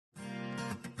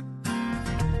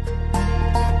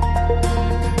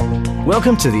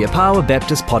Welcome to the Pt.4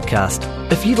 Baptist Podcast.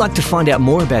 If you'd like to find out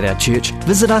more about our church,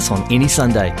 visit us on any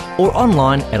Sunday or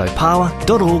online at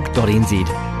opawa.org.nz.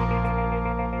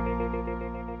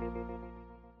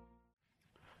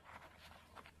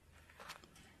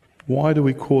 Why do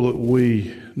we call it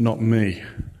we, not me?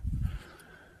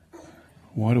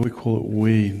 Why do we call it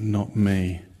we, not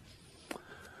me?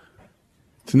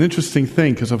 It's an interesting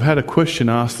thing because I've had a question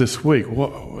asked this week.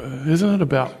 Isn't it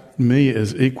about me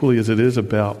as equally as it is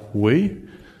about we?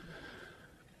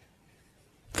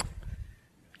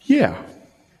 Yeah.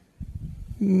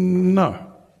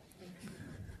 No.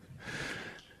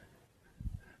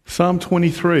 Psalm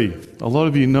 23. A lot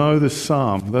of you know this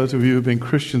psalm. Those of you who have been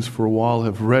Christians for a while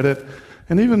have read it.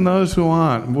 And even those who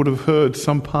aren't would have heard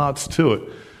some parts to it.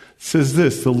 It says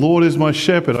this: the Lord is my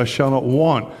shepherd, I shall not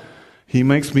want. He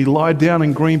makes me lie down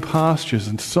in green pastures,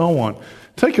 and so on.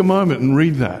 Take a moment and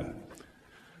read that.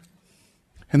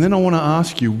 And then I want to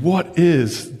ask you, what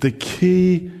is the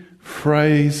key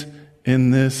phrase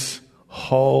in this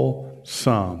whole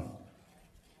psalm?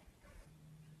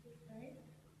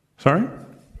 Sorry?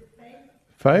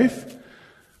 Faith?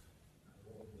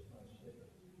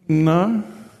 No.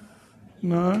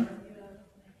 No.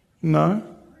 No.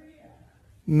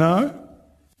 No.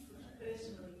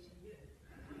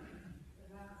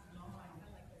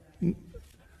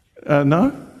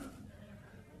 No?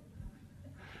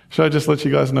 Should I just let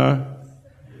you guys know?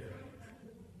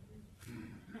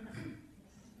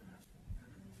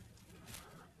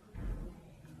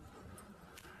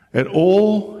 It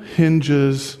all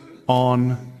hinges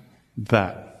on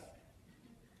that.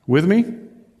 With me?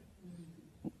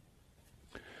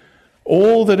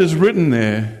 All that is written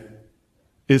there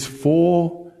is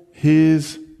for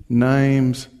His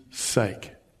name's sake.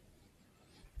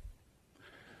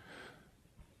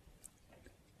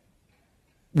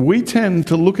 We tend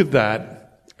to look at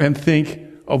that and think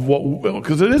of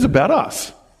because it is about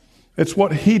us. It's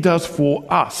what He does for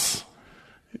us.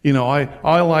 You know,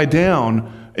 I lie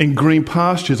down in green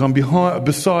pastures. I'm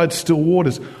beside still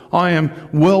waters. I am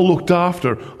well looked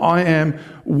after. I am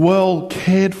well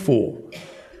cared for.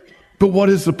 But what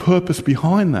is the purpose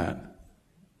behind that?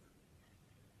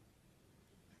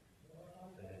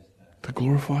 To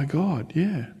glorify God.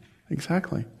 Yeah,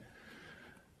 exactly.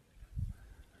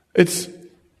 It's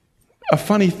a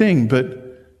funny thing, but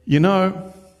you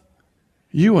know,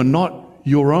 you are not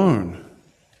your own.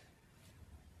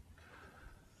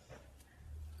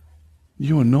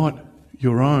 You are not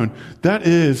your own. That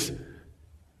is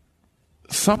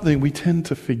something we tend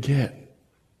to forget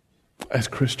as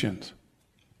Christians.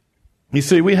 You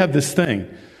see, we have this thing.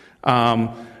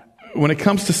 When it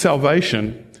comes to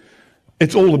salvation,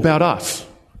 it's all about us.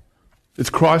 It's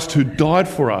Christ who died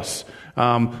for us.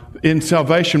 In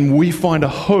salvation, we find a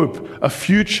hope, a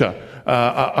future,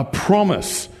 a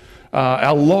promise.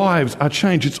 Our lives are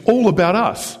changed. It's all about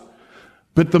us.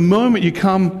 But the moment you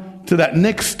come to that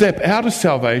next step out of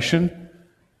salvation,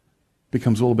 it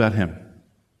becomes all about Him.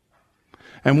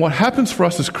 And what happens for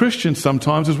us as Christians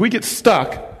sometimes is we get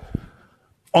stuck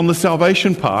on the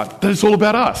salvation part, that it's all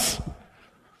about us.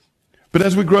 But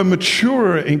as we grow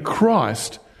maturer in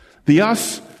Christ, the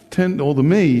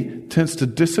me tends to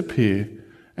disappear,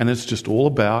 and it's just all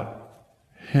about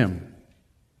Him.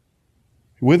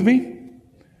 With me?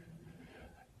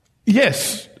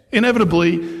 Yes,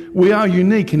 inevitably, we are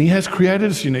unique, and He has created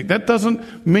us unique. That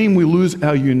doesn't mean we lose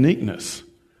our uniqueness.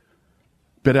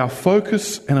 But our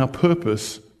focus and our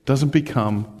purpose doesn't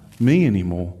become me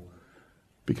anymore.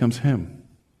 It becomes Him.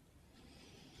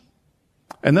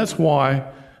 And that's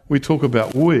why we talk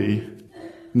about we,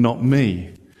 not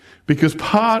me. Because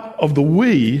part of the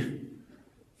we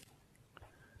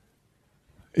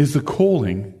is the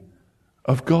calling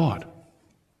of God.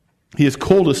 He has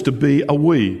called us to be a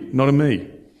we, not a me.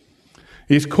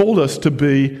 He has called us to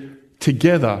be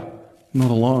together,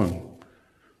 not alone.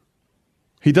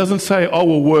 He doesn't say, I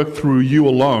will work through you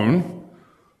alone.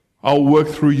 I'll work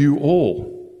through you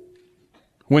all.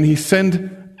 When He sent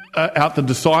out the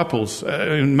disciples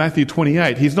in Matthew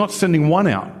 28, He's not sending one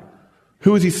out.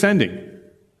 Who is He sending?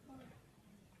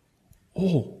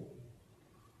 All.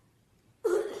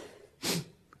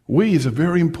 We is a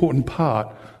very important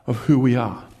part of who we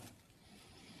are.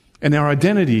 And our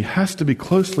identity has to be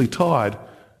closely tied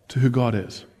to who God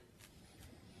is.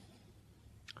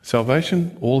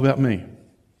 Salvation, all about me.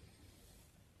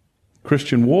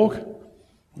 Christian walk,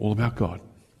 all about God.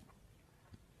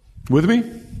 With me?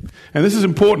 And this is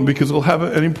important because it'll have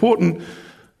an important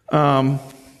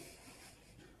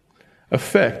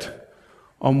effect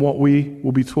on what we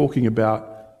will be talking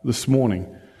about this morning.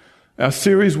 Our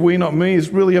series, We Not Me, is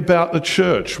really about the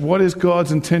church. What is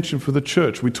God's intention for the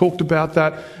church? We talked about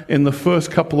that in the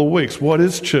first couple of weeks. What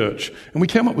is church? And we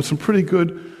came up with some pretty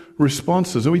good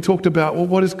responses. And we talked about, well,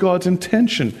 what is God's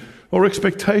intention or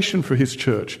expectation for his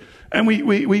church? And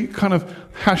we kind of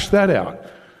hashed that out.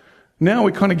 Now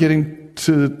we're kind of getting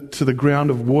to the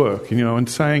ground of work, and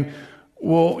saying,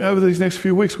 well, over these next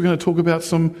few weeks, we're going to talk about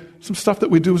some stuff that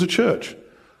we do as a church,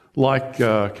 like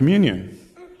communion,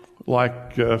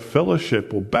 like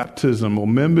fellowship or baptism or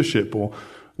membership or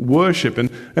worship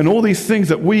and all these things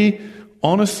that we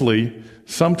honestly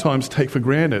sometimes take for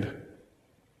granted.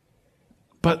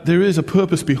 But there is a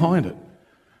purpose behind it.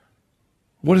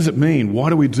 What does it mean? Why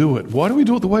do we do it? Why do we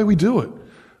do it the way we do it?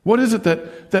 What is it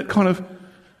that kind of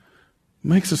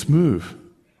makes us move?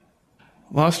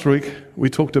 Last week we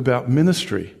talked about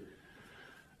ministry,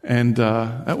 and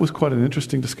that was quite an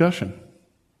interesting discussion.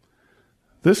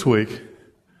 This week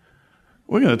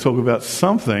we're going to talk about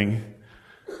something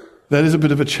that is a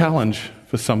bit of a challenge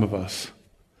for some of us.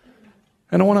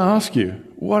 And I want to ask you,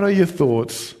 what are your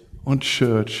thoughts on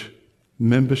church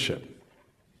membership?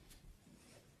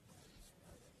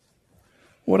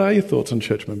 What are your thoughts on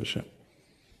church membership?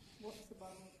 What's the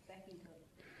Bible backing to it?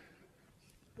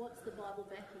 What's the Bible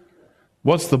backing to it?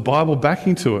 What's the Bible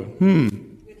backing to it?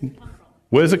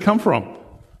 Where does it come from? Where does it come from?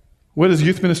 Where does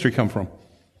youth ministry come from?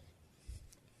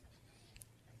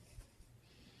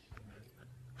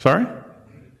 Sorry?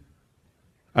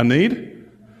 A need?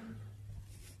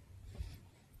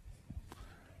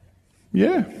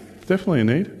 Yeah, definitely a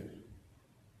need.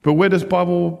 But where does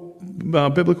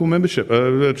biblical membership,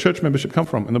 church membership come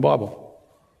from in the Bible?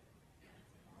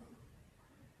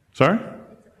 Sorry?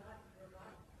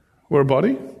 We're a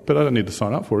body, but I don't need to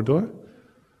sign up for it, do I?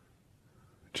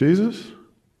 Jesus?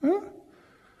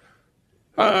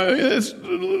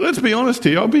 Let's be honest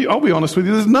here. I'll be honest with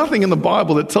you. There's nothing in the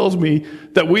Bible that tells me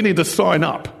that we need to sign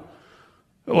up.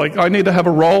 Like, I need to have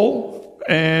a role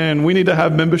and we need to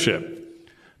have membership.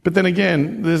 But then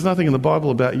again, there's nothing in the Bible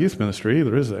about youth ministry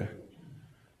either, is there?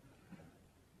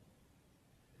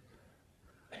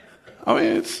 I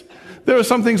mean, there are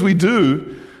some things we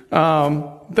do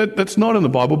that's not in the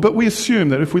Bible, but we assume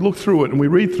that if we look through it and we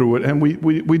read through it and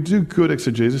we do good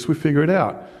exegesis, we figure it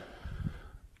out.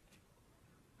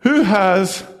 Who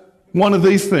has one of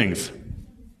these things?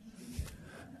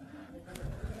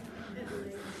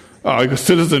 Oh,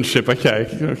 citizenship, okay.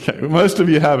 Most of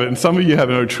you have it, and some of you have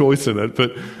no choice in it,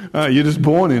 but you're just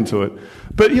born into it.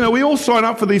 But, we all sign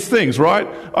up for these things, right?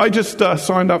 I just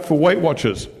signed up for Weight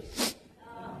Watchers.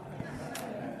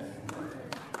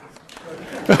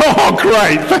 Oh,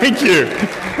 great. Thank you.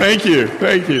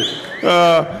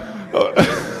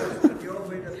 You'll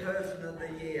be the person of the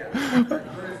year that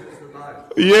loses the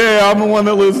most. Yeah, I'm the one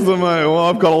that loses the most. Well,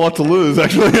 I've got a lot to lose,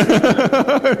 actually.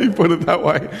 You put it that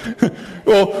way.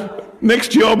 Well,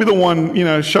 next year I'll be the one,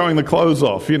 showing the clothes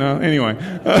off, anyway.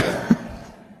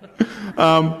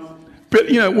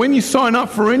 But, when you sign up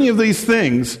for any of these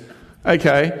things,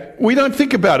 okay, we don't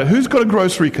think about it. Who's got a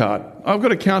grocery card? I've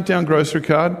got a Countdown grocery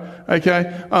card,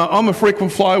 okay. I'm a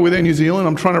frequent flyer with Air New Zealand.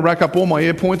 I'm trying to rack up all my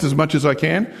air points as much as I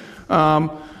can.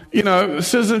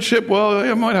 Citizenship, well,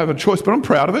 I might have a choice, but I'm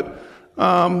proud of it.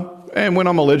 And when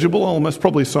I'm eligible, I'll most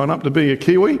probably sign up to be a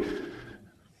Kiwi,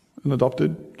 an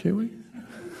adopted Kiwi.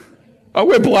 I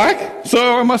wear black,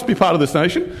 so I must be part of this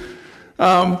nation.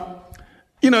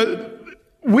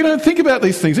 We don't think about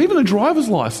these things. Even a driver's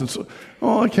license.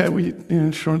 Oh, okay,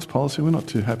 insurance policy, we're not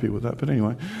too happy with that, but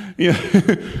anyway. Yeah.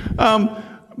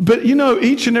 But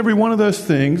each and every one of those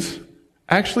things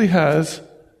actually has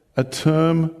a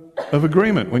term of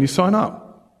agreement when you sign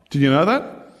up. Did you know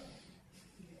that?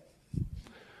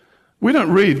 We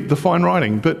don't read the fine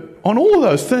writing, but on all of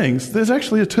those things, there's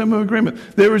actually a term of agreement.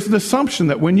 There is an assumption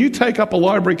that when you take up a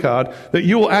library card, that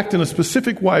you will act in a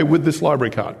specific way with this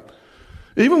library card.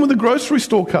 Even with the grocery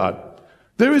store card,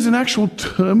 there is an actual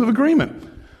term of agreement.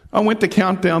 I went to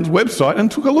Countdown's website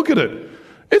and took a look at it.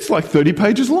 It's like 30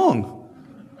 pages long.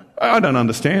 I don't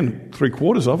understand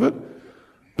 3/4 of it,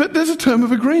 but there's a term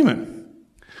of agreement.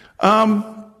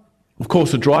 Of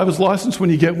course, a driver's license, when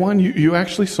you get one, you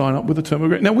actually sign up with a term of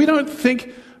agreement. Now, we don't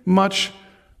think much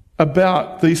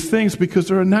about these things because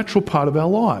they're a natural part of our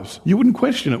lives. You wouldn't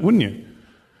question it, wouldn't you?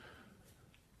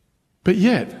 But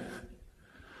yet,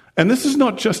 and this is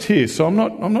not just here, so I'm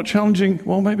not challenging,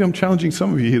 well, maybe I'm challenging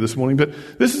some of you here this morning, but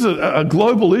this is a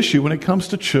global issue when it comes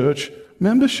to church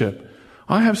membership.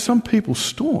 I have some people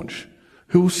staunch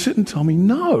who will sit and tell me,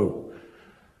 no,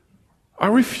 I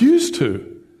refuse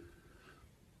to.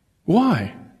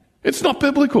 Why? It's not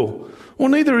biblical. Well,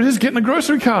 neither it is getting a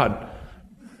grocery card.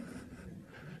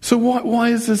 So why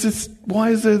is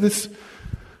there this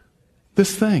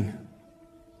thing?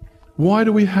 Why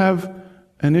do we have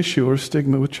an issue or a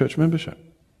stigma with church membership?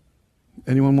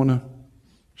 Anyone want to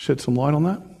shed some light on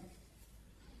that?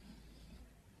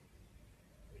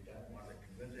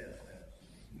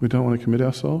 We don't want to commit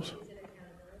ourselves.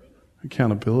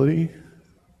 Accountability.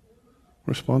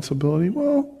 Responsibility.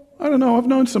 Well, I don't know. I've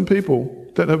known some people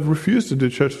that have refused to do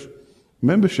church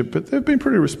membership, but they've been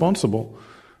pretty responsible.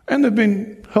 And they've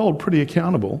been held pretty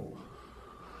accountable.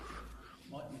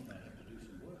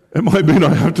 It might mean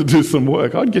I have to do some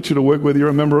work. I'd get you to work whether you're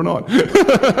a member or not.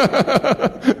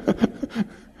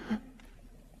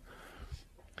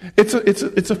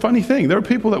 It's a funny thing. There are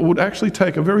people that would actually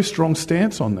take a very strong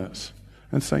stance on this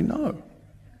and say no.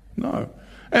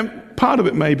 And part of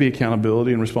it may be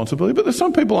accountability and responsibility, but there's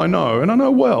some people I know, and I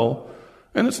know well,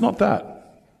 and it's not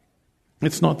that.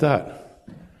 It's not that.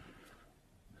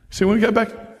 See, when we go back...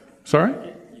 Sorry?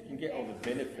 You can get all the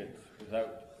benefits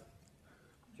without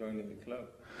joining the club.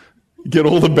 Get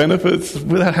all the benefits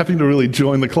without having to really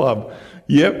join the club.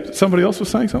 Yep. Somebody else was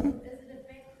saying something?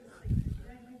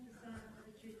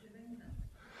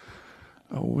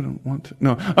 Oh, we don't want to.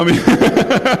 No, I mean,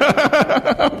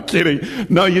 I'm kidding.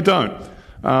 No, you don't.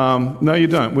 No, you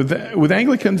don't. With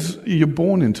Anglicans, you're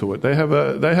born into it. They have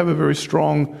a very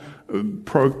strong,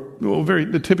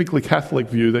 the typically Catholic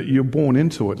view that you're born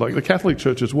into it. Like the Catholic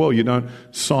Church as well, you don't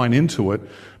sign into it,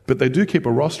 but they do keep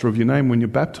a roster of your name when you're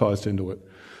baptized into it.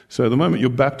 So the moment you're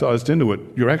baptized into it,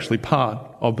 you're actually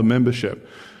part of the membership.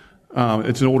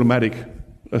 It's an automatic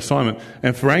assignment.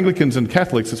 And for Anglicans and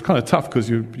Catholics, it's kind of tough because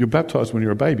you're baptized when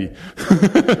you're a baby.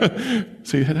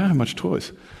 So you don't have much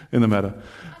choice in the matter.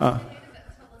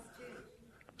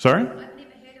 Sorry? I've never heard of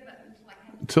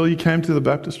it Until you came to the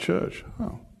Baptist church.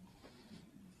 Oh.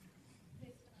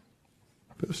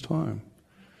 First time.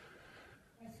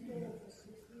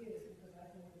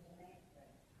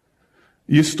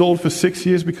 You stalled for 6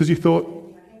 years because you thought...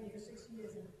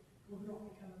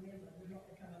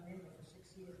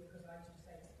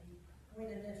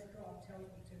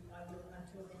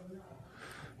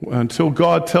 Until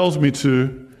God tells me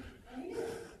to.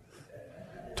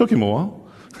 Took him a while.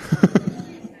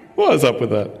 What is up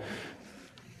with that?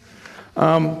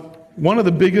 One of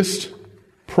the biggest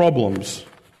problems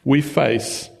we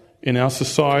face in our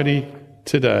society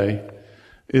today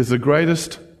is the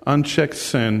greatest unchecked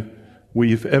sin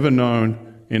we've ever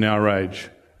known in our age.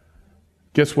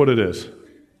 Guess what it is?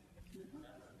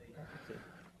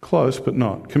 Close, but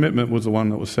not. Commitment was the one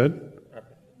that was said.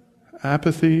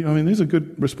 Apathy. I mean, these are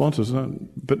good responses,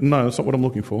 but no, that's not what I'm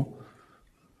looking for.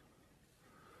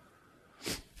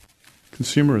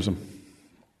 Consumerism.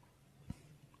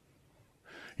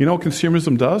 You know what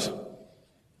consumerism does?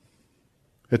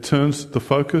 It turns the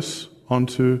focus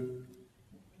onto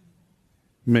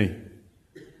me.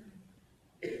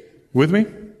 With me?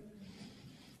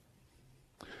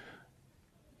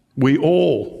 We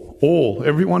all,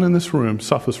 everyone in this room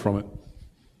suffers from it.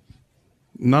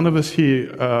 None of us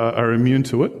here are immune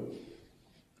to it.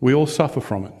 We all suffer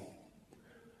from it.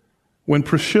 When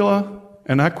Priscilla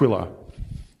and Aquila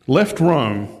left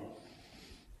Rome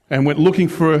and went looking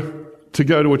to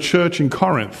go to a church in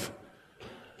Corinth,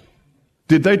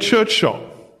 did they church shop?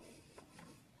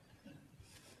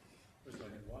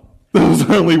 There was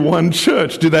only one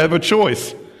church. Did they have a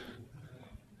choice?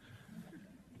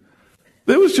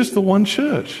 There was just the one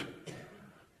church.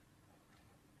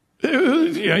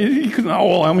 You can,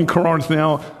 well, I'm in Corinth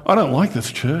now. I don't like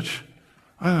this church.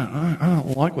 I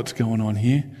don't like what's going on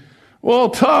here. Well,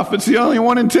 tough. It's the only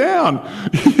one in town.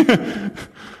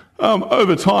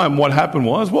 Over time, what happened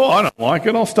was, well, I don't like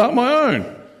it. I'll start my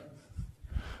own.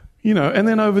 And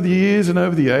then over the years and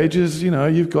over the ages,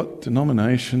 you've got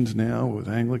denominations now with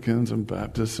Anglicans and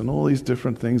Baptists and all these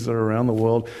different things that are around the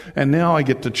world. And now I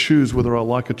get to choose whether I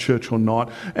like a church or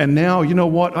not. And now, you know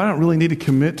what? I don't really need to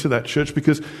commit to that church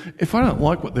because if I don't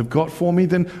like what they've got for me,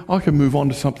 then I can move on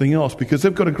to something else because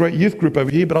they've got a great youth group over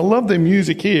here, but I love their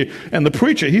music here. And the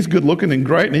preacher, he's good looking and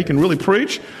great and he can really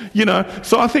preach,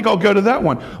 So I think I'll go to that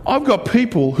one. I've got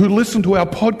people who listen to our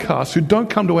podcast who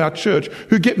don't come to our church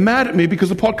who get mad at me because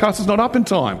the podcast is not up in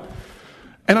time.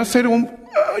 And I say to them,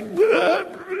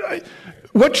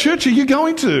 what church are you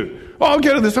going to? Oh, I'll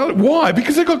go to this. Why?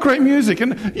 Because they've got great music.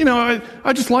 And,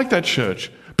 I just like that church.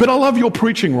 But I love your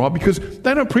preaching, Rob, because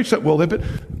they don't preach that well there. But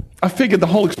I figured the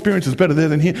whole experience is better there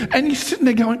than here. And you're sitting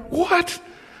there going, what?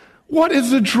 What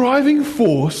is the driving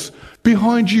force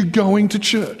behind you going to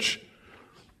church?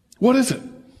 What is it?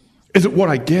 Is it what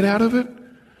I get out of it?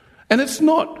 And it's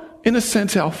not in a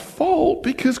sense, our fault,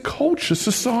 because culture,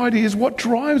 society is what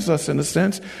drives us in a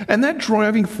sense. And that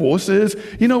driving force is,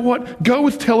 you know what, go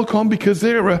with telecom because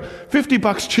they're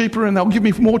 $50 cheaper and they'll give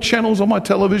me more channels on my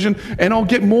television and I'll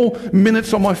get more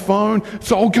minutes on my phone.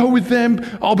 So I'll go with them.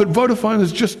 But Vodafone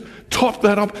has just topped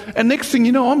that up. And next thing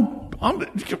you know, I'm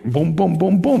boom, boom,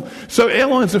 boom, boom. So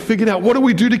airlines have figured out, what do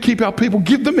we do to keep our people?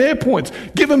 Give them air points.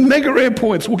 Give them mega air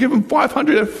points. We'll give them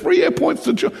 500 free air points.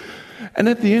 And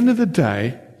at the end of the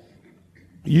day,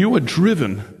 you are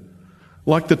driven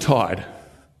like the tide.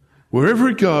 Wherever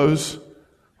it goes,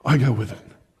 I go with it.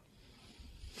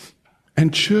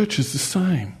 And church is the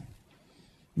same.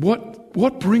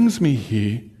 What brings me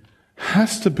here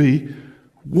has to be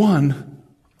one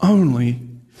only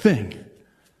thing.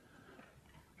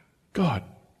 God.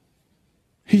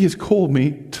 He has called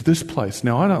me to this place.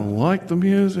 Now, I don't like the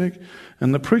music,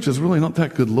 and the preacher's really not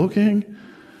that good looking.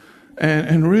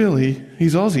 And really,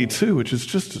 he's Aussie too, which is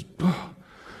just...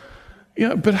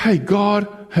 but hey, God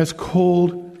has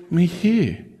called me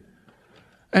here.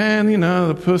 And,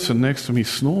 the person next to me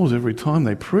snores every time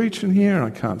they preach in here, and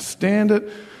I can't stand it.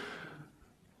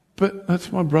 But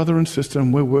that's my brother and sister,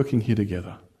 and we're working here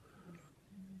together.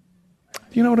 Do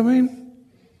you know what I mean?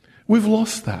 We've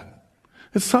lost that.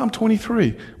 It's Psalm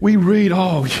 23. We read,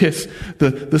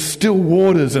 the still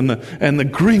waters and the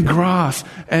green grass,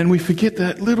 and we forget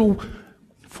that little,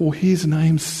 for his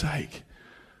name's sake,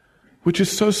 which is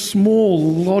so small,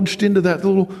 lodged into that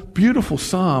little beautiful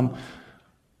psalm,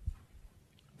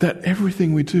 that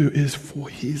everything we do is for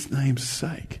his name's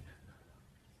sake.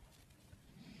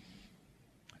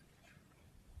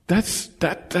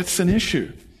 That's an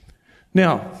issue.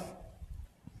 Now,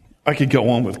 I could go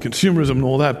on with consumerism and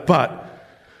all that, but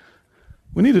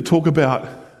we need to talk about,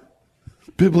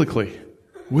 biblically,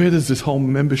 where does this whole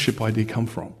membership idea come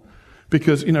from?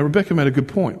 Because, Rebecca made a good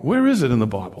point. Where is it in the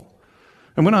Bible?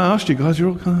 And when I asked you guys, you're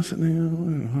all kind of sitting there,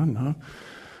 I don't know.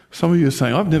 Some of you are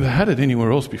saying, I've never had it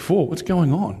anywhere else before. What's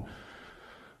going on?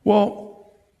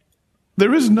 Well,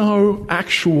 there is no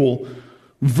actual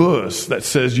verse that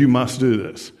says you must do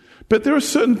this. But there are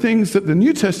certain things that the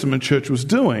New Testament church was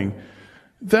doing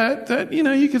that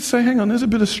you could say, hang on, there's a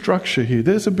bit of structure here.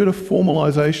 There's a bit of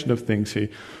formalization of things here.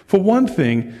 For one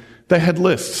thing, they had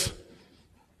lists.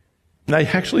 They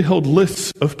actually held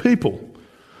lists of people.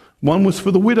 One was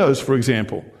for the widows, for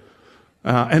example.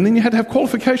 And then you had to have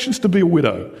qualifications to be a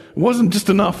widow. It wasn't just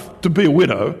enough to be a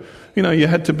widow. You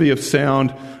had to be of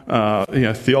sound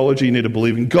theology. You need to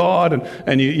believe in God,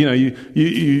 and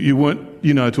you weren't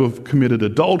to have committed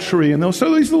adultery, and there were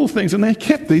so these little things, and they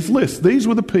kept these lists. These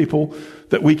were the people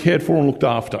that we cared for and looked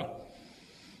after.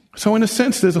 So in a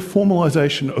sense, there's a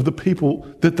formalization of the people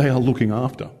that they are looking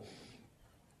after,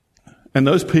 and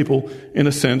those people, in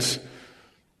a sense,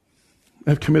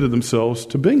 have committed themselves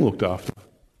to being looked after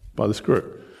by this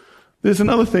group. There's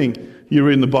another thing you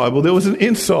read in the Bible. There was an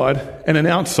inside and an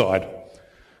outside.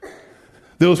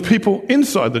 There was people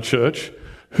inside the church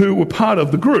who were part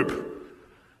of the group,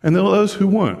 and there were those who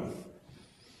weren't.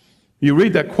 You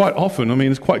read that quite often. I mean,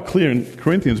 it's quite clear in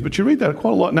Corinthians, but you read that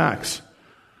quite a lot in Acts.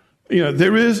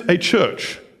 There is a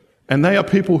church, and they are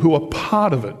people who are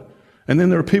part of it, and then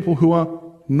there are people who are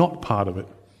not part of it.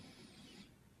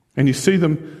 And you see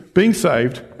them being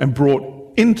saved and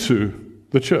brought into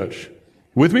the church.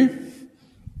 With me?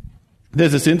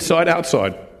 There's this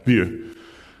inside-outside view.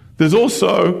 There's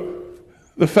also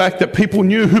the fact that people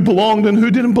knew who belonged and who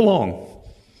didn't belong.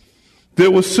 There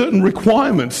were certain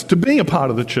requirements to being a part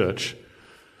of the church.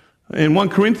 In 1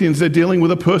 Corinthians, they're dealing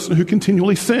with a person who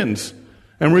continually sins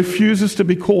and refuses to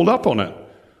be called up on it.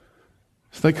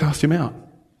 So they cast him out.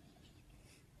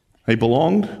 They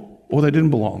belonged or they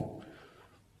didn't belong.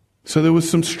 So there was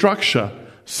some structure,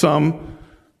 some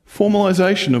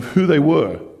formalization of who they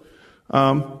were.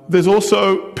 There's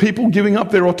also people giving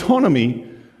up their autonomy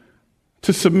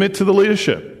to submit to the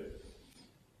leadership.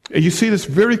 You see this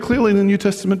very clearly in the New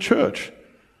Testament church.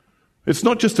 It's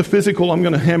not just a physical, I'm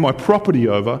going to hand my property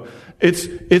over. It's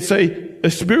a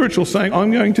spiritual saying,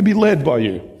 I'm going to be led by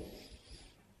you.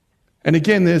 And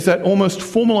again, there's that almost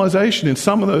formalization in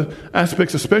some of the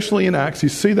aspects, especially in Acts. You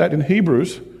see that in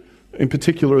Hebrews in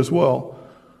particular as well,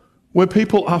 where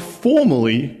people are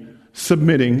formally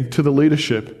submitting to the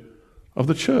leadership of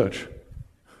the church.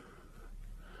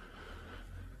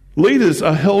 Leaders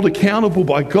are held accountable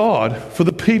by God for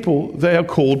the people they are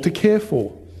called to care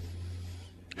for.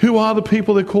 Who are the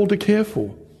people they're called to care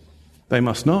for? They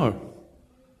must know.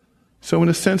 So in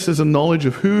a sense, there's a knowledge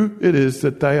of who it is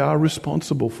that they are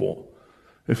responsible for.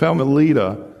 If I'm a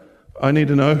leader, I need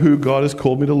to know who God has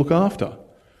called me to look after.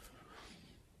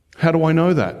 How do I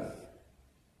know that?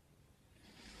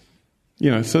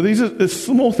 So these are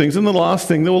small things. And the last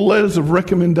thing, there were letters of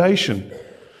recommendation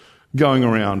going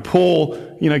around. Paul,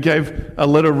 gave a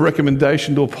letter of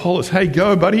recommendation to Apollos. Hey,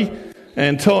 go, buddy,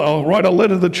 and I'll write a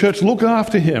letter to the church. Look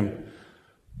after him.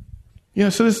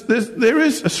 So there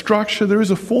is a structure, there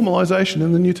is a formalization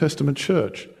in the New Testament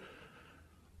church.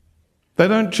 They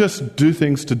don't just do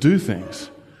things to do things.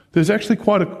 There's actually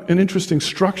quite an interesting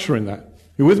structure in that.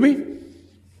 You with me?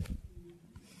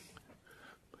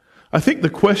 I think the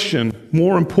question,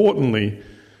 more importantly,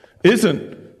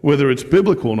 isn't whether it's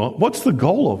biblical or not. What's the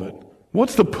goal of it?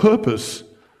 What's the purpose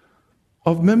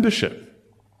of membership?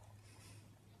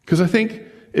 Because I think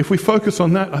if we focus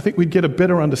on that, I think we'd get a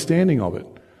better understanding of it.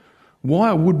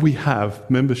 Why would we have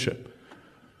membership?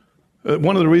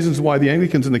 One of the reasons why the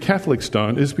Anglicans and the Catholics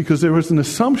don't is because there is an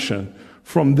assumption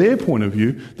from their point of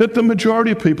view that the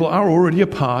majority of people are already a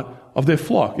part of their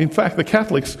flock. In fact, the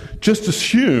Catholics just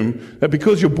assume that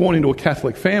because you're born into a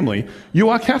Catholic family, you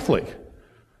are Catholic.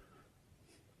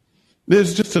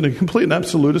 There's just a complete and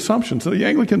absolute assumption. So the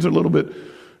Anglicans are a little bit,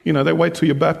 they wait till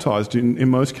you're baptized in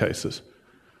most cases.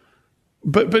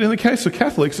 But in the case of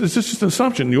Catholics, it's just an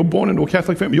assumption. You're born into a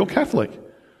Catholic family, you're Catholic.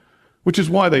 Which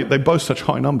is why they boast such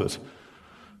high numbers.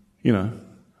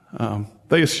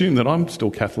 They assume that I'm still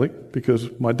Catholic because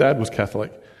my dad was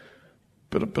Catholic.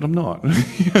 But I'm not.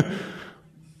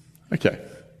 Okay.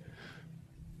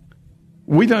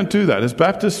 We don't do that. As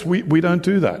Baptists, we don't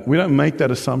do that. We don't make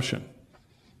that assumption.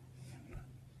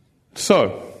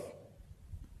 So,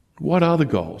 what are the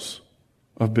goals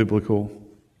of biblical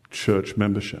church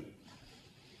membership?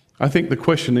 I think the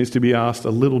question needs to be asked a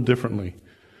little differently.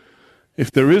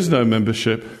 If there is no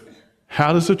membership,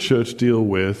 how does a church deal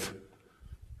with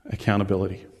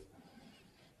accountability?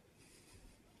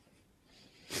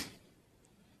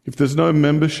 If there's no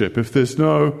membership, if there's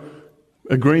no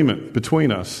agreement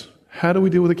between us, how do we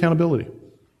deal with accountability?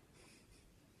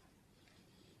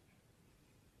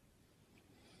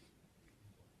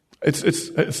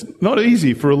 It's not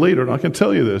easy for a leader, and I can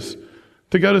tell you this,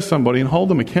 to go to somebody and hold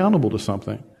them accountable to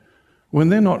something when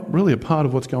they're not really a part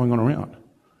of what's going on around.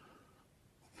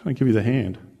 Can I give you the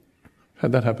hand? I've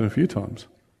had that happen a few times.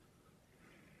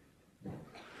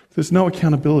 There's no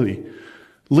accountability.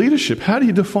 Leadership, how do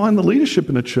you define the leadership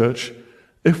in a church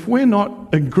if we're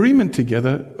not agreement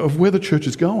together of where the church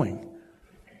is going?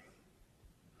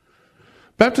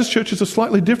 Baptist churches are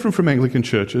slightly different from Anglican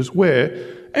churches,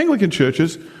 where Anglican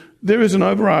churches, there is an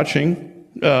overarching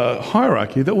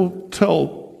hierarchy that will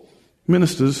tell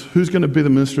ministers who's going to be the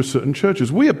minister of certain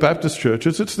churches. We at Baptist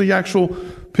churches, it's the actual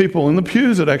people in the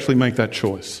pews that actually make that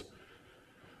choice.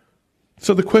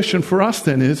 So the question for us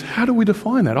then is, how do we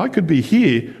define that? I could be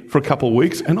here for a couple of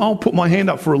weeks and I'll put my hand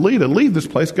up for a leader, leave this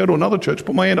place, go to another church,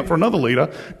 put my hand up for another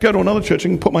leader, go to another church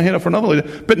and put my hand up for another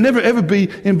leader, but never ever be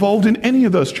involved in any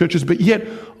of those churches, but yet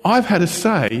I've had a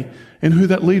say in who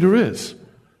that leader is.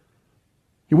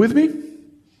 You with me?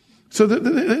 So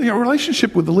the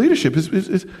relationship with the leadership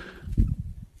is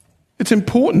it's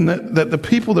important that the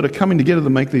people that are coming together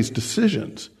to make these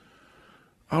decisions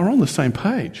are on the same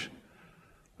page.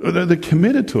 They're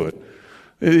committed to it.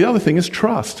 The other thing is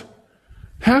trust.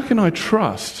 How can I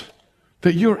trust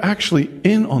that you're actually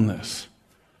in on this?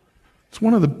 It's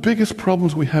one of the biggest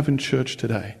problems we have in church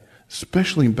today,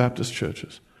 especially in Baptist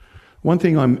churches. One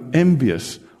thing I'm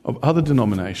envious of other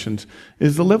denominations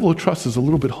is the level of trust is a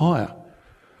little bit higher.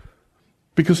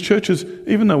 Because churches,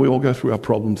 even though we all go through our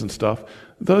problems and stuff,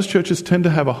 those churches tend to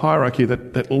have a hierarchy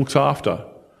that looks after.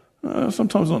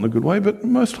 Sometimes not in a good way, but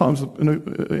most times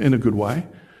in a good way.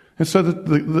 And so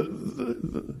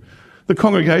the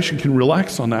congregation can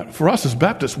relax on that. For us as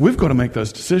Baptists, we've got to make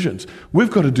those decisions. We've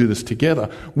got to do this together.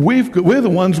 We're the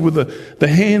ones with the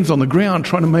hands on the ground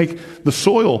trying to make the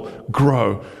soil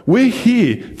grow. We're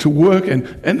here to work.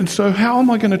 And so how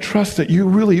am I going to trust that you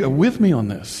really are with me on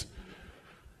this?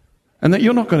 And that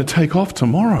you're not going to take off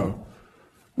tomorrow,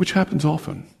 which happens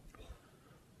often.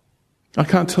 I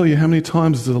can't tell you how many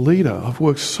times as a leader I've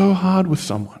worked so hard with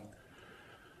someone.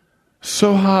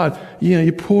 So hard,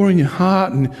 you pour in your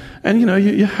heart and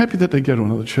you're happy that they go to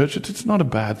another church. It's not a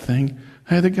bad thing.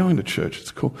 Hey, they're going to church, it's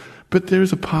cool. But there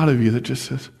is a part of you that just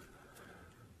says,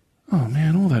 oh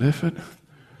man, all that effort,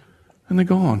 and they're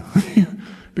gone.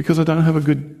 Because I don't have a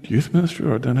good youth ministry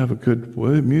or I don't have a good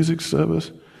music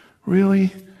service.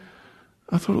 Really?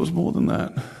 I thought it was more than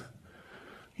that.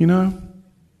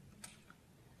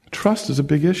 Trust is a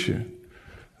big issue.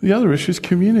 The other issue is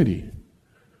community.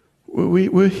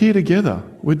 We're here together.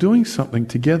 We're doing something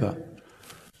together.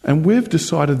 And we've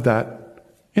decided that,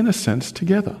 in a sense,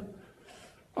 together.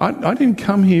 I didn't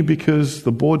come here because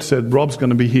the board said Rob's going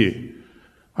to be here.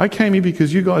 I came here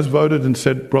because you guys voted and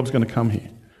said Rob's going to come here.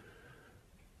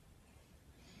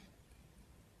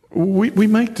 We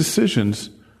make decisions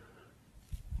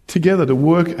together to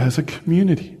work as a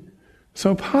community.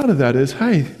 So part of that is,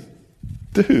 hey,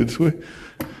 dudes,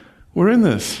 we're in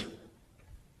this.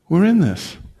 We're in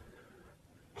this.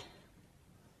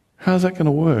 How's that going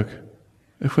to work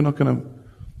if we're not going to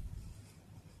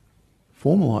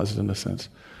formalize it in a sense?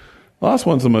 Last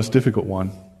one's the most difficult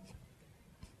one.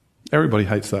 Everybody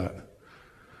hates that.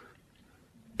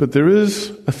 But there is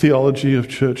a theology of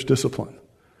church discipline.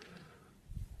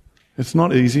 It's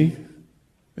not easy.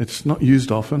 It's not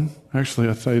used often. Actually,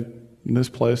 I'd say in this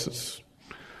place, it's,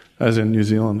 as in New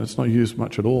Zealand, it's not used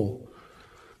much at all.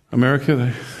 America,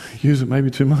 they use it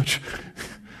maybe too much.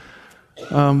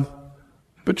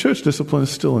 But church discipline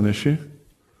is still an issue.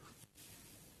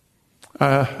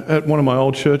 At one of my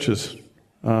old churches, it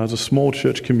was a small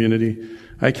church community.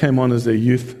 I came on as their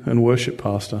youth and worship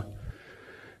pastor.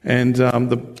 And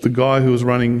the guy who was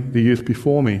running the youth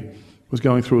before me was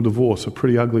going through a divorce, a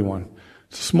pretty ugly one.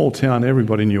 It's a small town,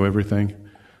 everybody knew everything.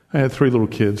 I had 3 little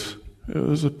kids. It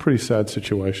was a pretty sad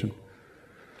situation.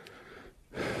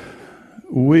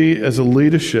 We, as a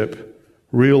leadership,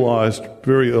 realized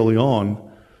very early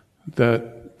on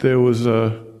that there was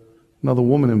another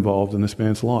woman involved in this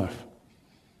man's life.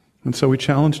 And so we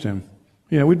challenged him.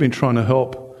 We'd been trying to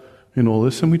help in all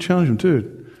this, and we challenged him,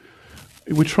 dude,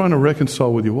 we're trying to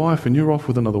reconcile with your wife, and you're off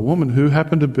with another woman who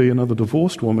happened to be another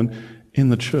divorced woman in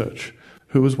the church,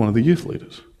 who was one of the youth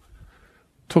leaders.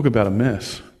 Talk about a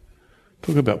mess.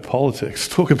 Talk about politics.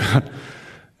 Talk about...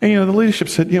 And, the leadership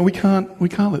said, we can't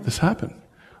let this happen.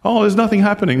 Oh, there's nothing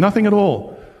happening, nothing at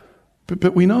all.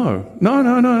 But we know.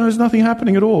 No, there's nothing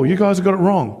happening at all. You guys have got it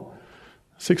wrong.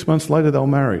 6 months later, they were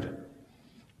married.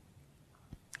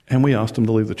 And we asked them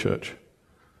to leave the church.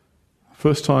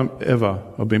 First time ever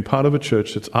I've been part of a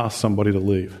church that's asked somebody to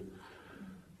leave.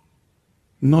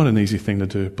 Not an easy thing to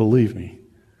do, believe me.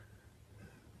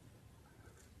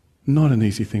 Not an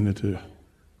easy thing to do.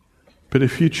 But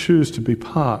if you choose to be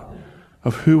part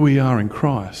of who we are in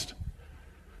Christ,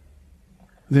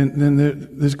 then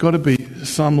there's got to be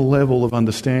some level of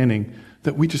understanding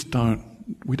that we just don't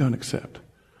accept.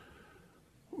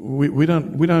 We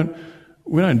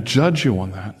don't judge you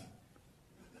on that.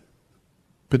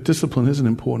 But discipline is an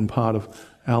important part of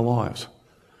our lives.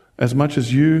 As much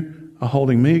as you are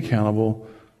holding me accountable,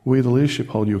 we, the leadership,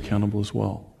 hold you accountable as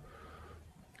well.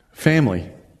 Family.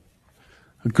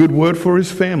 A good word for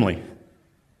is family.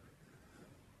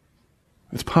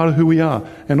 It's part of who we are.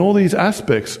 And all these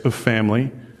aspects of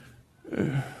family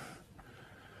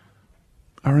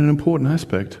are an important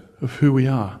aspect of who we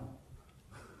are.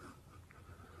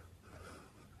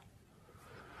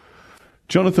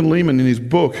 Jonathan Leeman, in his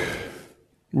book,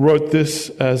 wrote this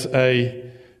as a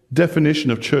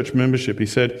definition of church membership. He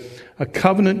said, a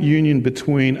covenant union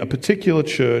between a particular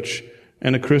church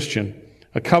and a Christian.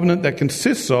 A covenant that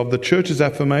consists of the church's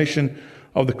affirmation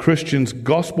of the Christian's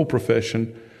gospel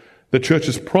profession, the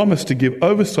church's promise to give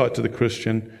oversight to the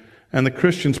Christian, and the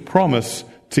Christian's promise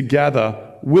to gather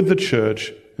with the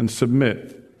church and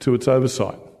submit to its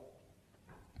oversight.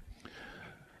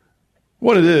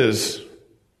 What it is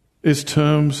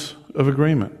terms of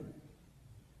agreement.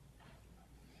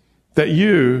 That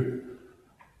you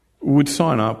would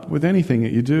sign up with anything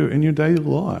that you do in your daily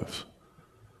lives.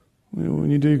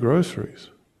 When you do groceries,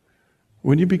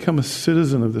 when you become a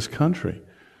citizen of this country,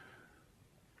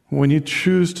 when you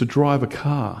choose to drive a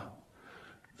car,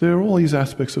 there are all these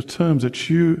aspects of terms that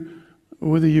you,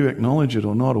 whether you acknowledge it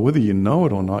or not, or whether you know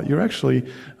it or not, you're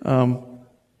actually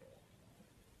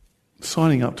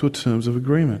signing up to a terms of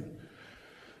agreement.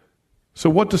 So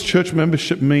what does church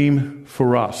membership mean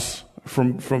for us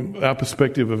from our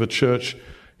perspective of a church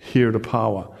here at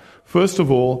Opawa? First of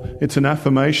all, it's an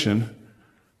affirmation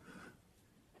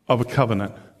of a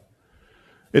covenant.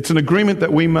 It's an agreement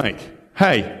that we make.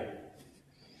 Hey,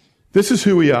 this is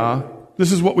who we are.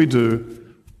 This is what we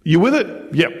do. You with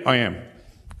it? Yep, I am.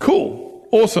 Cool.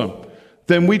 Awesome.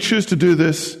 Then we choose to do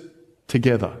this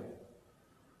together.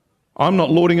 I'm not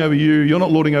lording over you. You're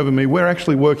not lording over me. We're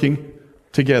actually working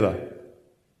together.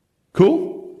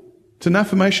 Cool? It's an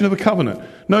affirmation of a covenant.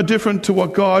 No different to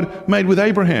what God made with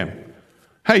Abraham.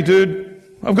 Hey, dude,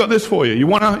 I've got this for you. You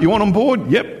want on board?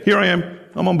 Yep, here I am.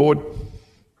 I'm on board.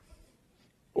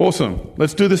 Awesome.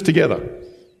 Let's do this together.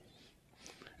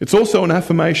 It's also an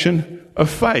affirmation of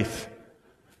faith.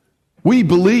 We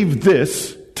believe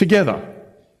this together.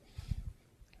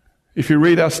 If you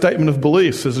read our statement of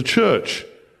beliefs as a church,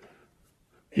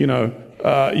 you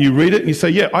read it and you say,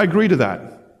 yeah, I agree to that.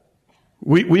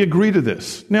 We agree to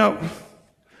this. Now,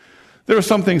 there are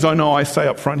some things I know I say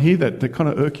up front here that kind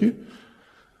of irk you.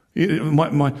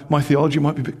 My theology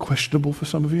might be a bit questionable for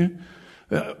some of you.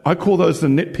 I call those the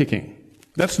nitpicking.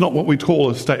 That's not what we call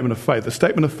a statement of faith. A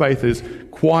statement of faith is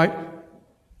quite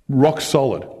rock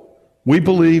solid. We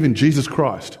believe in Jesus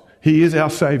Christ. He is our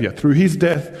Saviour. Through His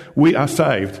death, we are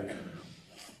saved.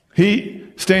 He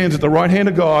stands at the right hand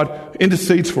of God,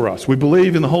 intercedes for us. We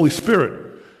believe in the Holy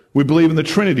Spirit. We believe in the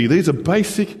Trinity. These are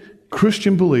basic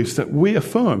Christian beliefs that we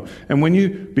affirm. And when you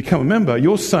become a member,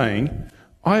 you're saying,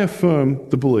 I affirm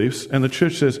the beliefs, and the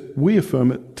church says, we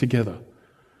affirm it together.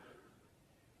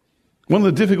 One of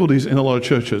the difficulties in a lot of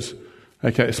churches,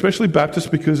 okay, especially Baptists,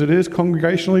 because it is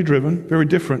congregationally driven, very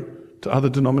different to other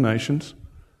denominations,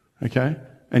 okay,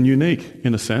 and unique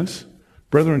in a sense.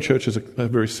 Brethren churches are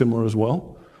very similar as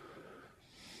well.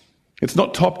 It's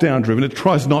not top-down driven. It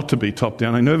tries not to be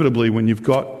top-down. Inevitably, when you've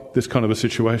got this kind of a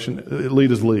situation,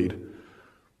 leaders lead.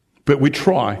 But we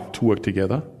try to work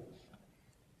together.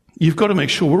 You've got to make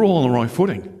sure we're all on the right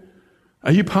footing.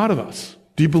 Are you part of us?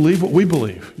 Do you believe what we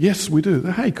believe? Yes, we do.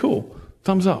 Hey, cool.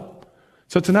 Thumbs up.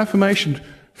 So it's an affirmation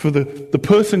for the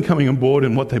person coming on board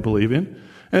and what they believe in.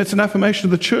 And it's an affirmation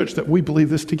of the church that we believe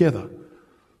this together.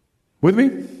 With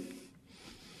me?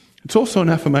 It's also an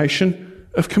affirmation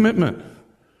of commitment.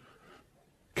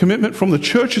 Commitment from the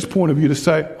church's point of view to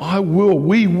say,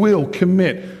 we will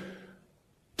commit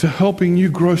to helping you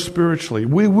grow spiritually.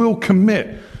 We will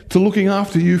commit to looking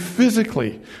after you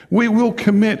physically. We will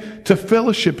commit to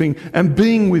fellowshipping and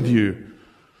being with you.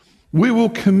 We will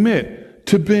commit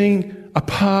to being a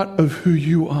part of who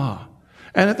you are.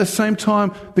 And at the same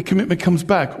time, the commitment comes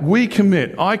back.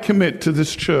 I commit to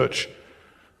this church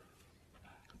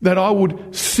that I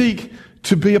would seek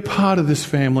to be a part of this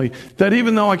family, that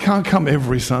even though I can't come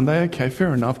every Sunday, okay,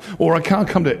 fair enough, or I can't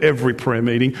come to every prayer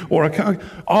meeting, or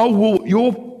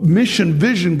your mission,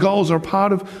 vision, goals are a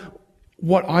part of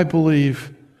what I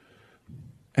believe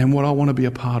and what I want to be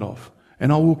a part of.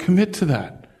 And I will commit to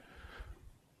that.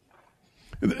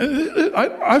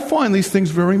 I find these things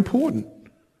very important.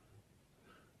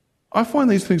 I find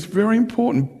these things very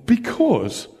important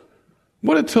because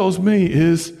what it tells me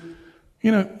is,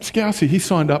 Scousey, he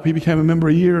signed up, he became a member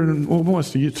a year and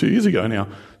almost 2 years ago now.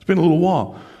 It's been a little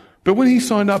while. But when he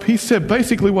signed up, he said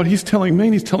basically what he's telling me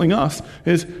and he's telling us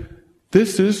is,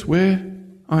 this is where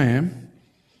I am.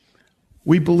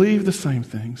 We believe the same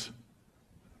things.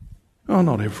 Oh,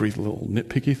 not every little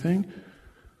nitpicky thing.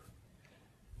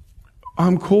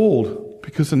 I'm called,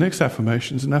 because the next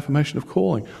affirmation is an affirmation of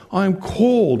calling. I am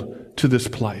called to this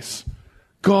place.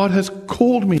 God has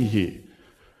called me here.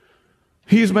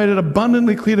 He has made it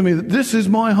abundantly clear to me that this is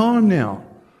my home now.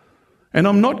 And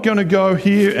I'm not going to go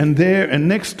here and there and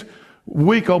next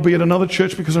week I'll be at another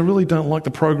church because I really don't like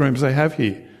the programs they have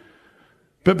here.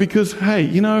 But because, hey,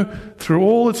 through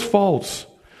all its faults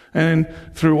and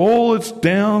through all its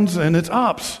downs and its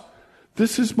ups,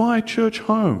 this is my church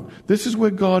home. This is where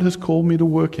God has called me to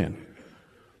work in.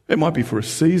 It might be for a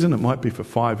season. It might be for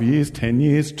 5 years, 10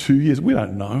 years, 2 years. We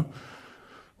don't know.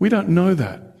 We don't know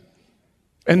that.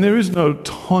 And there is no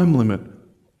time limit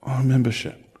on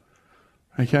membership.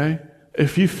 Okay?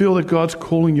 If you feel that God's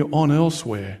calling you on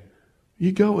elsewhere,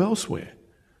 you go elsewhere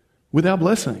with our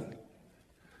blessing.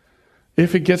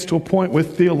 If it gets to a point where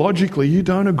theologically you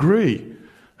don't agree,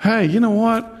 hey, you know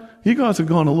what? You guys have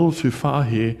gone a little too far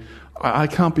here. I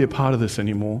can't be a part of this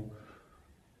anymore.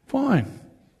 Fine.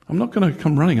 I'm not going to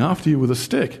come running after you with a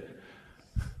stick.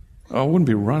 I wouldn't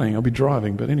be running, I'll be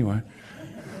driving, but anyway.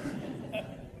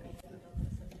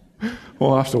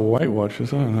 Well, after Weight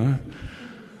Watchers, I don't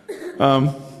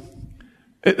know.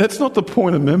 That's not the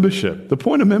point of membership. The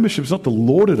point of membership is not to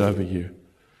lord it over you.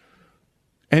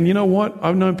 And you know what?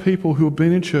 I've known people who have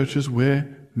been in churches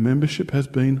where membership has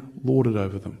been lorded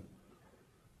over them.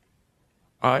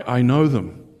 I know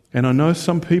them. And I know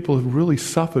some people have really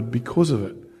suffered because of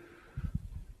it.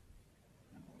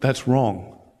 That's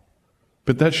wrong.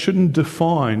 But that shouldn't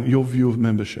define your view of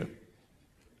membership.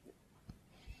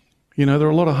 There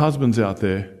are a lot of husbands out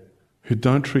there who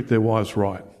don't treat their wives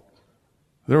right.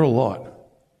 There are a lot.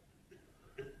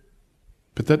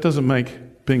 But that doesn't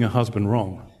make being a husband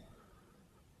wrong.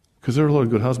 Because there are a lot of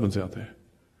good husbands out there.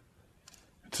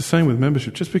 It's the same with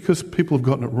membership. Just because people have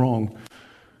gotten it wrong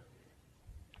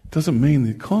doesn't mean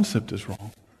the concept is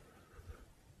wrong.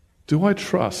 Do I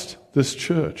trust this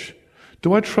church?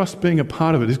 Do I trust being a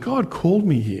part of it? Has God called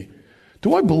me here?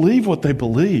 Do I believe what they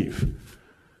believe?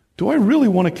 Do I really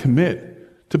want to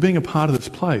commit to being a part of this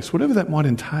place, whatever that might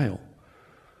entail?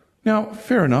 Now,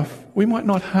 fair enough, we might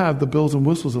not have the bells and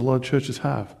whistles that a lot of churches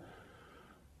have.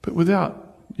 But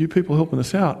without you people helping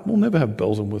us out, we'll never have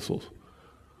bells and whistles.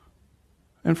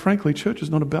 And frankly, church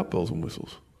is not about bells and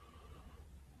whistles.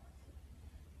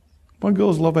 My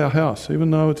girls love our house, even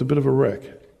though it's a bit of a wreck.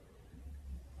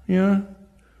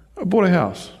 I bought a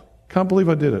house. Can't believe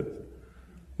I did it.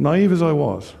 Naive as I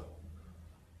was.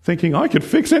 Thinking I could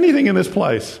fix anything in this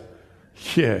place.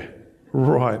 Yeah,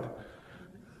 right.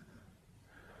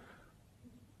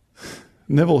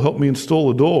 Neville helped me install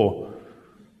the door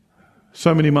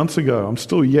so many months ago. I'm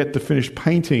still yet to finish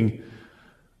painting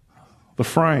the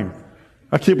frame.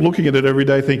 I keep looking at it every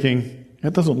day thinking,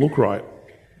 that doesn't look right.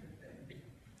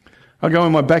 I go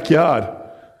in my backyard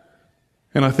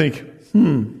and I think,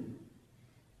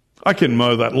 I can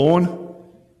mow that lawn.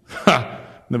 Ha!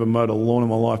 Never mowed a lawn in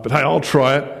my life, but hey, I'll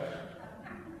try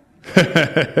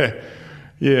it.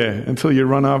 Yeah, until you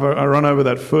run over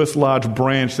that first large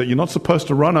branch that you're not supposed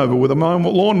to run over with a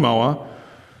lawnmower,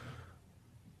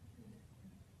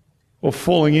 or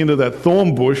falling into that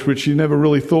thorn bush, which you never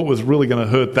really thought was really going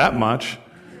to hurt that much.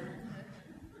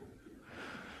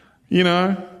 You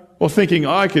know, or thinking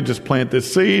I could just plant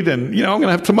this seed and, I'm going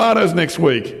to have tomatoes next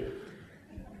week.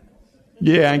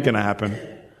 Yeah, ain't going to happen.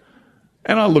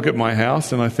 And I look at my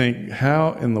house and I think,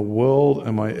 how in the world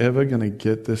am I ever going to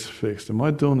get this fixed? Am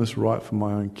I doing this right for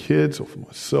my own kids or for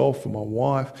myself, for my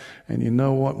wife? And you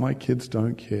know what? My kids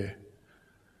don't care.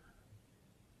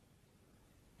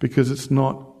 Because it's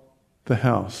not the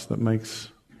house that makes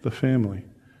the family.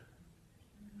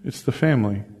 It's the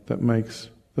family that makes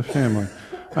the family.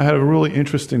 I had a really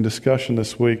interesting discussion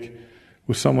this week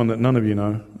with someone that none of you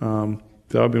know,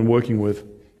 that I've been working with.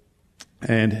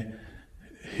 And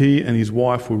he and his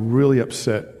wife were really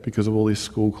upset because of all these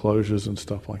school closures and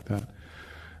stuff like that.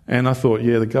 And I thought,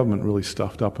 yeah, the government really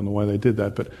stuffed up in the way they did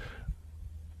that. But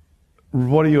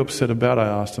what are you upset about? I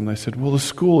asked them. They said, well, the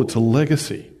school, it's a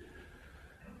legacy.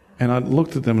 And I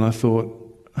looked at them and I thought,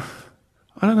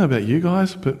 I don't know about you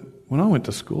guys, but when I went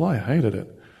to school, I hated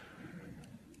it.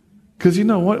 Because you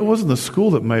know what? It wasn't the school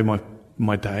that made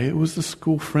my day. It was the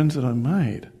school friends that I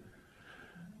made.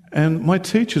 And my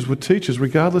teachers were teachers,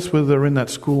 regardless whether they're in that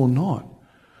school or not.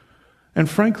 And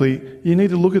frankly, you need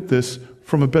to look at this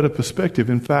from a better perspective.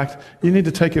 In fact, you need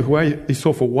to take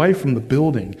yourself away from the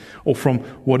building or from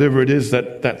whatever it is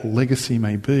that legacy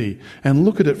may be and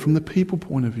look at it from the people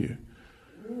point of view.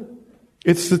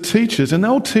 It's the teachers, and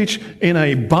they'll teach in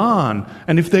a barn.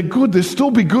 And if they're good, they'll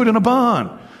still be good in a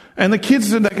barn. And the kids,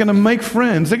 they're going to make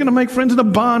friends. They're going to make friends in a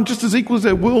barn just as equal as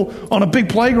they will on a big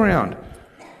playground.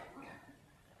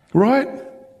 Right?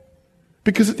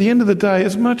 Because at the end of the day,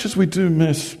 as much as we do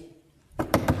miss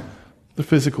the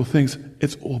physical things,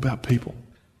 it's all about people.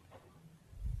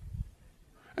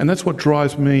 And that's what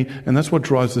drives me, and that's what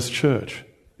drives this church,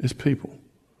 is people.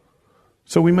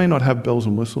 So we may not have bells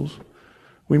and whistles.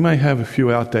 We may have a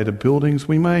few outdated buildings.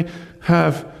 We may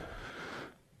have,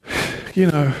 I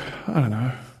don't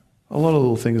know, a lot of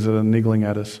little things that are niggling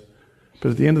at us.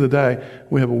 But at the end of the day,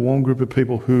 we have a warm group of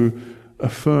people who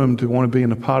affirm to want to be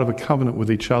in a part of a covenant with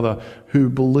each other, who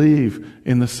believe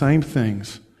in the same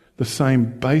things, the same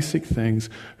basic things,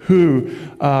 who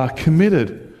are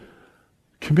committed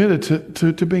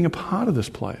to being a part of this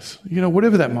place.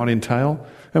 Whatever that might entail,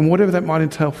 and whatever that might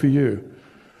entail for you.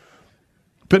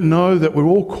 But know that we're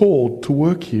all called to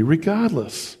work here,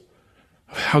 regardless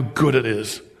of how good it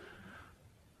is.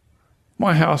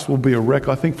 My house will be a wreck,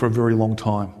 I think, for a very long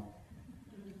time.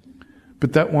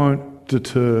 But that won't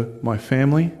deter my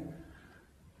family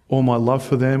or my love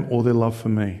for them or their love for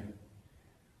me.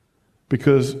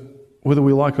 Because whether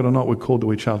we like it or not, we're called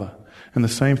to each other. And the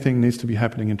same thing needs to be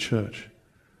happening in church.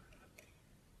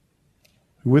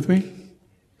 You with me?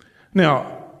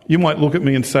 Now, you might look at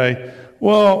me and say,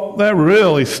 well, that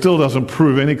really still doesn't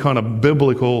prove any kind of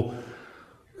biblical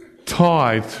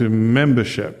tie to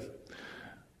membership.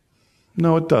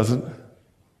 No, it doesn't.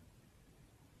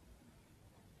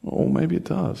 Or maybe it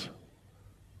does.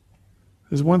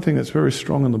 There's one thing that's very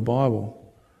strong in the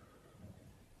Bible.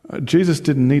 Jesus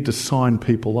didn't need to sign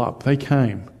people up. They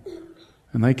came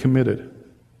and they committed.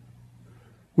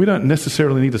 We don't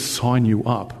necessarily need to sign you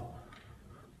up.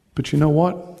 But you know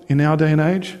what? In our day and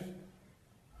age,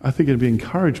 I think it'd be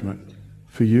encouragement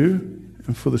for you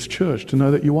and for this church to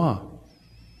know that you are.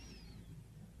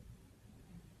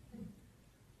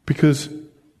 Because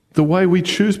the way we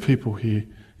choose people here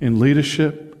in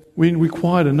leadership, we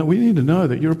need to know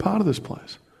that you're a part of this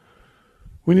place.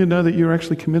 We need to know that you're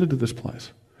actually committed to this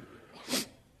place.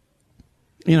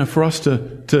 For us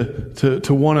to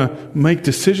want to make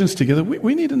decisions together,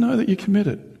 we need to know that you're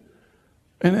committed.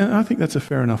 And I think that's a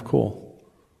fair enough call.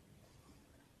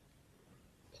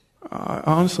 I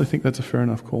honestly think that's a fair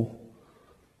enough call.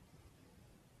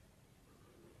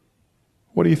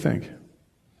 What do you think?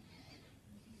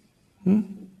 There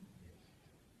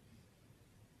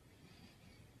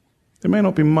may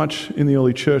not be much in the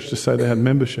early church to say they had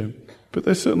membership, but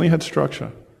they certainly had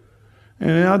structure. And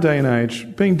in our day and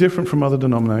age, being different from other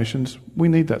denominations, we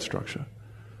need that structure.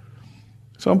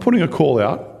 So I'm putting a call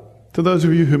out to those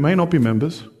of you who may not be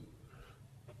members.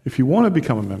 If you want to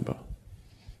become a member,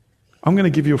 I'm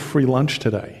going to give you a free lunch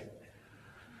today.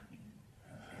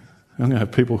 I'm going to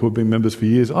have people who have been members for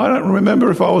years. I don't remember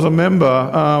if I was a member.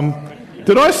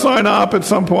 Did I sign up at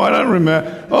some point? I don't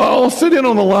remember. Oh, I'll sit in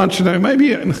on the lunch.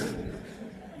 Maybe...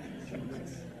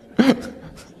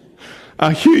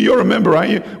 Hugh, you're a member,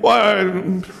 aren't you?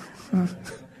 Why?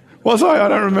 Was I? I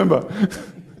don't remember.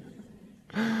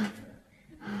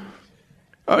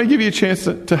 I'll give you a chance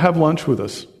to have lunch with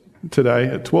us today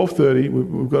at 12:30.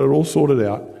 We've got it all sorted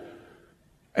out.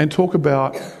 And talk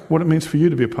about what it means for you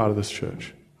to be a part of this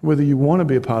church. Whether you want to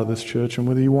be a part of this church and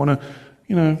whether you want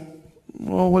to,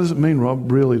 what does it mean,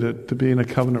 Rob, really, to be in a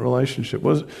covenant relationship?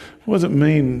 What does it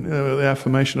mean, the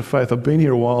affirmation of faith? I've been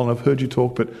here a while and I've heard you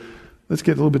talk, but let's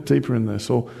get a little bit deeper in this.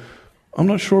 Or I'm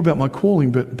not sure about my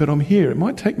calling, but I'm here. It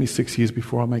might take me 6 years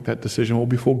before I make that decision or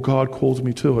before God calls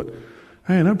me to it.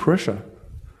 Hey, no pressure.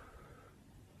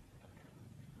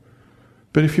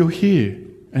 But if you're here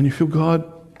and you feel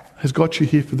God has got you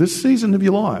here for this season of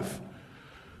your life,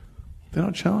 then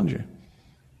I challenge you.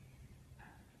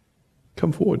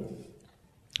 Come forward.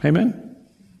 Amen?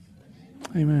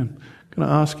 Amen. I'm going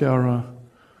to ask our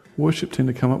worship team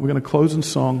to come up. We're going to close in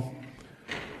song.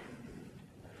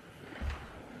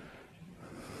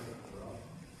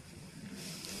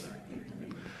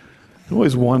 I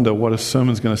always wonder what a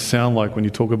sermon's going to sound like when you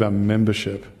talk about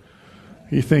membership.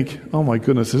 You think, oh my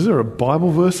goodness, is there a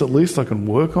Bible verse at least I can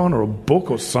work on, or a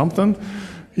book or something?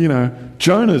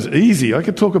 Jonah's easy. I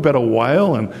could talk about a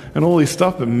whale and all this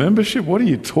stuff, but membership, what do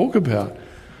you talk about?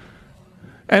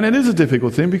 And it is a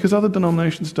difficult thing because other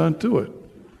denominations don't do it.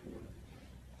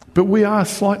 But we are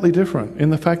slightly different in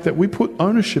the fact that we put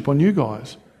ownership on you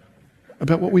guys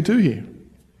about what we do here.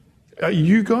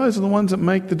 You guys are the ones that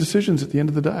make the decisions at the end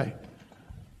of the day.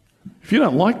 If you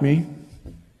don't like me,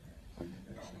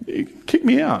 kick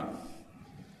me out.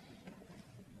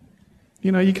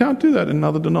 You can't do that in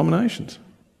other denominations.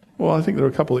 Well, I think there are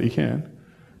a couple that you can.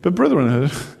 But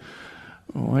brethren,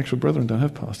 brethren don't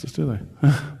have pastors, do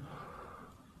they?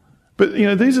 But,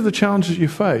 these are the challenges you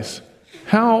face.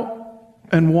 How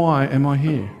and why am I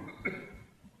here?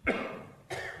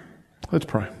 Let's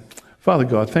pray. Father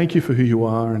God, thank you for who you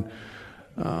are and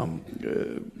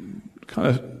kind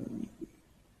of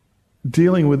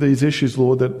dealing with these issues,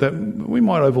 Lord, that we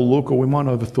might overlook or we might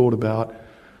have overthought about,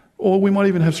 or we might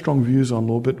even have strong views on,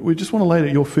 Lord, but we just want to lay it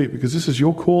at your feet because this is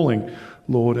your calling,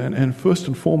 Lord, and first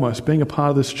and foremost, being a part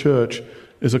of this church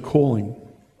is a calling.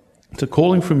 It's a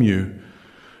calling from you.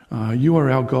 You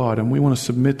are our God, and we want to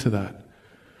submit to that.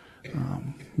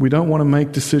 We don't want to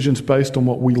make decisions based on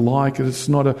what we like. It's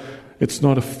not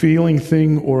a feeling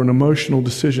thing or an emotional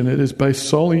decision. It is based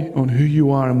solely on who you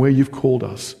are and where you've called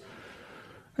us,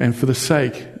 and for the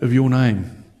sake of your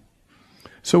name.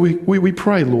 So we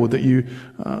pray, Lord, that you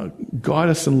guide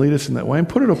us and lead us in that way and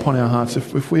put it upon our hearts.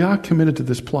 If we are committed to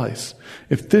this place,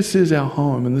 if this is our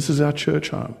home and this is our church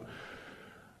home,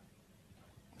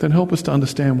 then help us to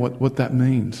understand what that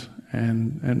means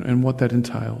and what that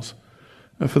entails.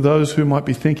 For those who might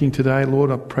be thinking today,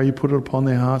 Lord, I pray you put it upon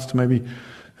their hearts to maybe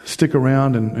stick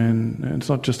around and it's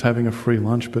not just having a free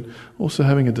lunch, but also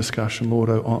having a discussion, Lord,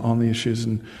 on the issues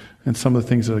and some of the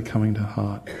things that are coming to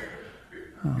heart.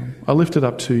 I lift it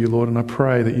up to you, Lord, and I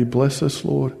pray that you bless us,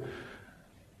 Lord,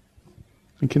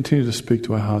 and continue to speak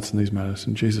to our hearts in these matters.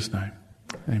 In Jesus' name,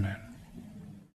 amen.